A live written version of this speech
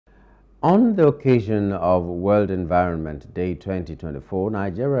On the occasion of World Environment Day 2024,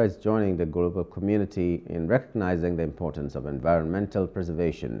 Nigeria is joining the global community in recognizing the importance of environmental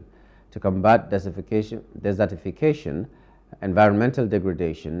preservation to combat desertification, environmental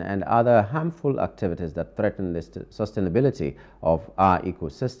degradation, and other harmful activities that threaten the sustainability of our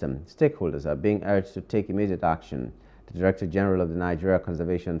ecosystem. Stakeholders are being urged to take immediate action. The Director General of the Nigeria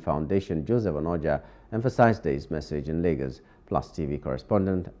Conservation Foundation, Joseph Onoja, emphasized this message in Lagos. Plus TV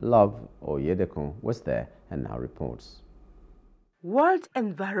correspondent Love Oyedekun was there and now reports. World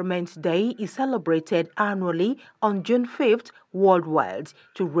Environment Day is celebrated annually on June 5th worldwide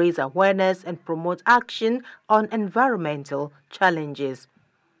to raise awareness and promote action on environmental challenges.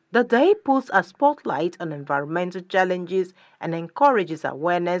 The day puts a spotlight on environmental challenges and encourages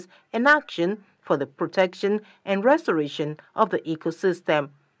awareness and action for the protection and restoration of the ecosystem.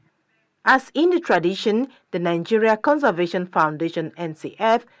 As in the tradition, the Nigeria Conservation Foundation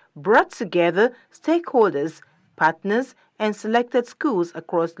 (NCF) brought together stakeholders, partners, and selected schools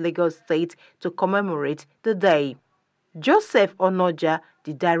across Lagos State to commemorate the day. Joseph Onoja,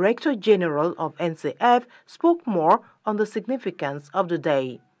 the Director General of NCF, spoke more on the significance of the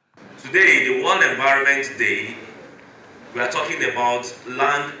day. Today, the World Environment Day, we are talking about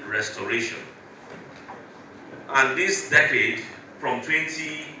land restoration. And this decade, from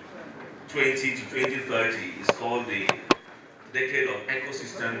 2020 to 2030, is called the Decade of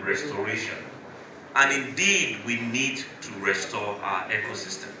Ecosystem Restoration. And indeed, we need to restore our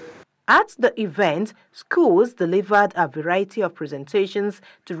ecosystem. At the event, schools delivered a variety of presentations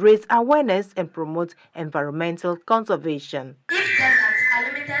to raise awareness and promote environmental conservation. If deserts are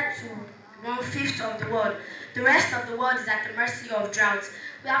limited to 1/5 of the world, the rest of the world is at the mercy of drought.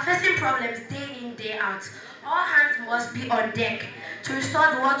 We are facing problems day in, day out. All hands must be on deck to restore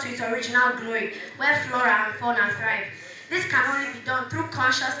the world to its original glory, where flora and fauna thrive. This can only be done through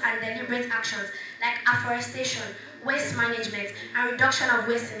conscious and deliberate actions like afforestation, waste management, and reduction of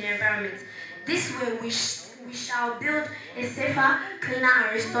waste in the environment. This way, we shall build a safer, cleaner,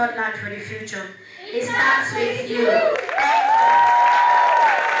 and restored land for the future. It starts with you.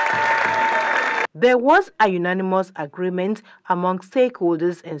 There was a unanimous agreement among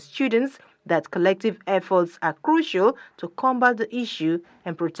stakeholders and students that collective efforts are crucial to combat the issue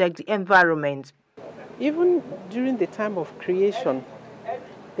and protect the environment. Even during the time of creation,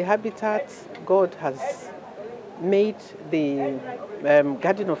 the habitat God has made the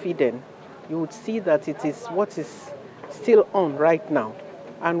Garden of Eden, you would see that it is what is still on right now.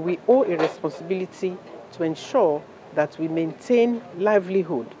 And we owe a responsibility to ensure that we maintain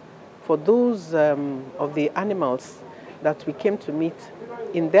livelihood for those of the animals that we came to meet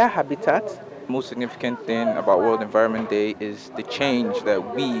in their habitat. The most significant thing about World Environment Day is the change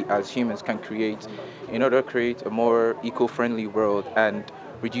that we as humans can create in order to create a more eco-friendly world and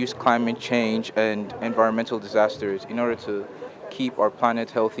reduce climate change and environmental disasters in order to keep our planet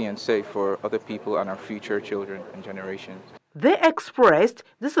healthy and safe for other people and our future children and generations. They expressed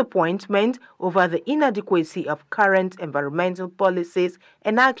disappointment over the inadequacy of current environmental policies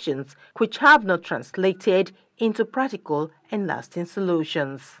and actions which have not translated into practical and lasting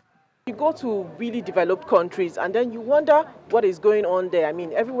solutions. You go to really developed countries and then you wonder what is going on there. I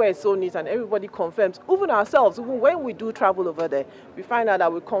mean, everywhere is so neat and everybody confirms, even ourselves, even when we do travel over there, we find out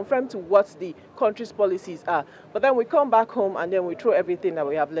that we conform to what the country's policies are. But then we come back home and then we throw everything that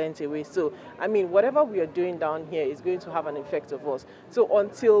we have learned away. So, I mean, whatever we are doing down here is going to have an effect of us. So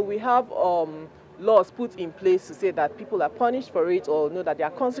until we have laws put in place to say that people are punished for it or know that there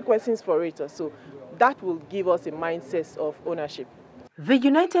are consequences for it, or so, that will give us a mindset of ownership. The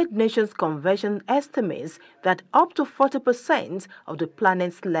United Nations Convention estimates that up to 40% of the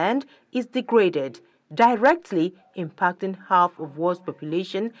planet's land is degraded, directly impacting half of the world's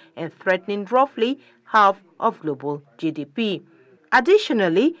population and threatening roughly half of global GDP.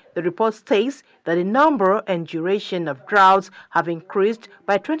 Additionally, the report states that the number and duration of droughts have increased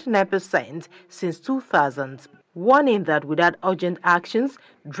by 29% since 2000, warning that without urgent actions,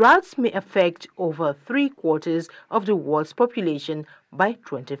 droughts may affect over 3/4 of the world's population by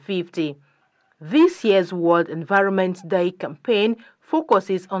 2050. This year's World Environment Day campaign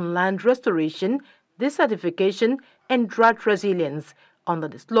focuses on land restoration, desertification, and drought resilience under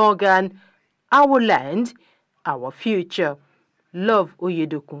the slogan, "Our Land, Our Future." Love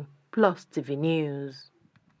Oyedekun, Plus TV News.